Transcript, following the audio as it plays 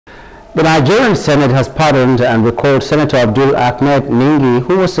The Nigerian Senate has pardoned and recalled Senator Abdul Ahmed Ningi,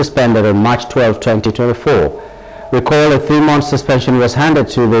 who was suspended on March 12, 2024. Recall, a 3-month suspension was handed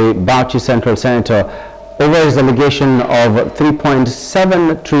to the Bauchi Central Senator over his allegation of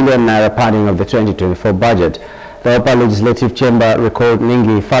 3.7 trillion naira padding of the 2024 budget. The upper legislative chamber recalled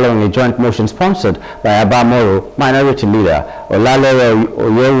Ningi following a joint motion sponsored by Moro, Minority Leader, Olalere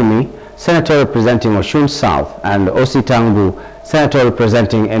Oyewumi, Senator representing Osun South, and Osi Tangu, Senator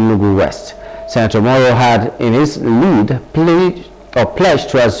representing Enugu West. Senator Moro had in his lead pledged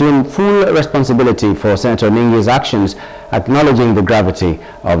to assume full responsibility for Senator Ningi's actions, acknowledging the gravity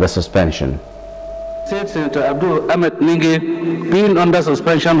of the suspension. Senator Abdul Ahmed Ningi, being under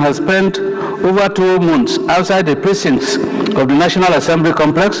suspension, has spent over 2 months outside the precincts of the National Assembly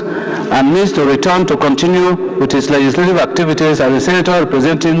complex and needs to return to continue with his legislative activities as a senator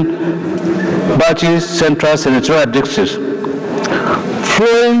representing Bauchi Central Senator district.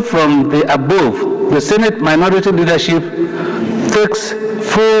 Flowing from the above, the Senate minority leadership takes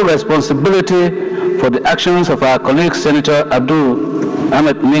full responsibility for the actions of our colleague Senator Abdul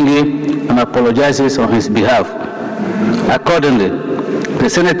Ahmed Ningi and apologizes on his behalf. Accordingly, the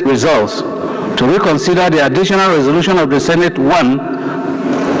Senate resolves to reconsider the additional resolution of the Senate 1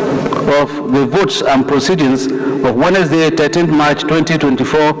 of the votes and proceedings of Wednesday, 13th March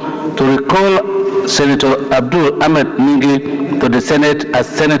 2024 to recall Senator Abdul Ahmed Ningi to the Senate as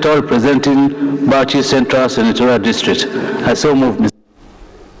Senator representing Bauchi Central Senatorial District. I so move, Mr.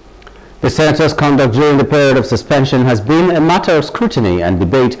 The Senator's conduct during the period of suspension has been a matter of scrutiny and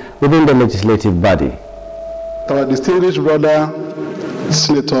debate within the legislative body. Our distinguished brother,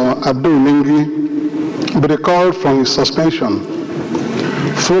 Senator Abdul Ningi, be recalled from his suspension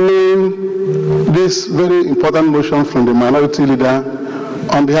following this very important motion from the minority leader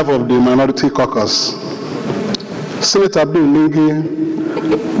on behalf of the minority caucus. Senator Abdul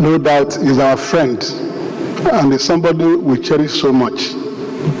Ningi, no doubt, is our friend and is somebody we cherish so much.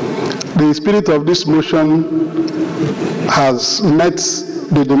 The spirit of this motion has met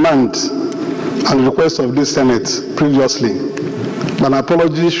the demand and request of this Senate previously. An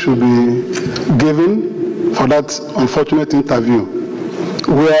apology should be given for that unfortunate interview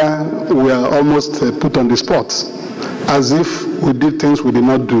where we are almost put on the spot as if we did things we did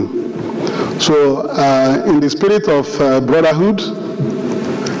not do. So in the spirit of brotherhood,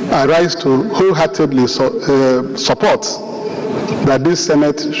 I rise to wholeheartedly support that this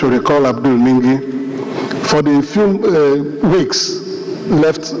Senate should recall Abdul Ningi for the few weeks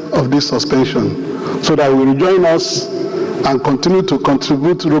left of this suspension, so that he will join us and continue to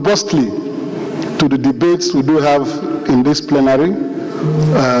contribute robustly to the debates we do have in this plenary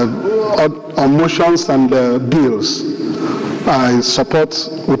on motions and bills. I support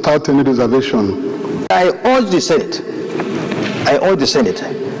without any reservation. I urge the Senate,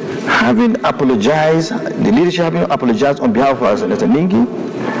 having apologized, the leadership having apologized on behalf of Senator Ningi,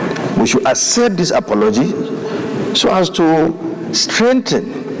 we should accept this apology so as to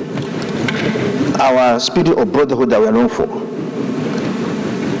strengthen our spirit of brotherhood that we are known for.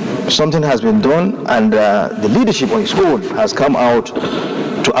 Something has been done, and the leadership on its own has come out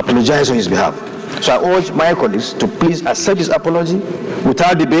to apologize on his behalf. So I urge my colleagues to please accept this apology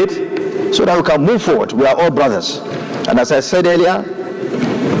without debate so that we can move forward. We are all brothers. And as I said earlier,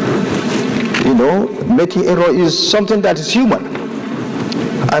 you know, making error is something that is human,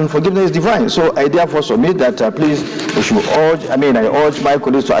 and forgiveness is divine. So I therefore submit that please, we should urge, I urge my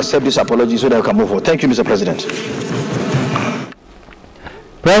colleagues to accept this apology so that we can move forward. Thank you, Mr. President.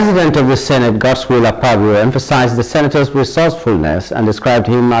 President of the Senate, Godswill Akpabio, emphasized the Senator's resourcefulness and described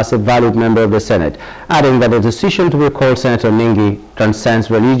him as a valued member of the Senate, adding that the decision to recall Senator Ningi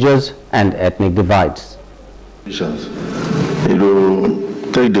transcends religious and ethnic divides. It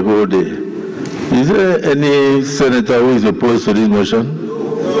will take the whole day. Is there any senator who is opposed to this motion?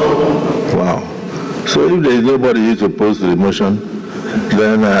 Wow. So if there is nobody who is opposed to the motion,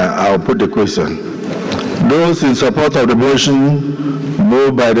 then I'll put the question. Those in support of the motion,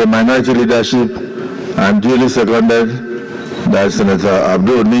 moved by the minority leadership and duly seconded that Senator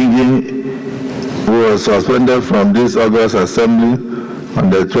Abdul Ningi, who was suspended from this August Assembly on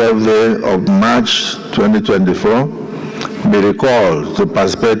the 12th day of March 2024, be recalled to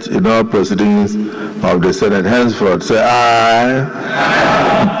participate in all proceedings of the Senate. Henceforth, say aye.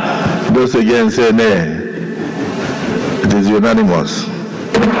 Those against say nay. It is unanimous.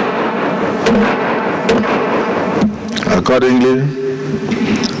 Accordingly,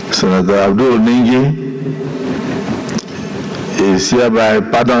 Senator Abdul Ningi is hereby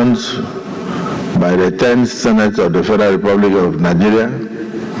pardoned by the 10th Senate of the Federal Republic of Nigeria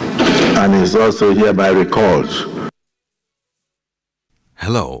and is also hereby recalled.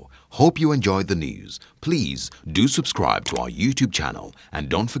 Hello, hope you enjoyed the news. Please do subscribe to our YouTube channel and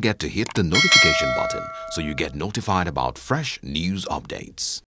don't forget to hit the notification button so you get notified about fresh news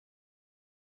updates.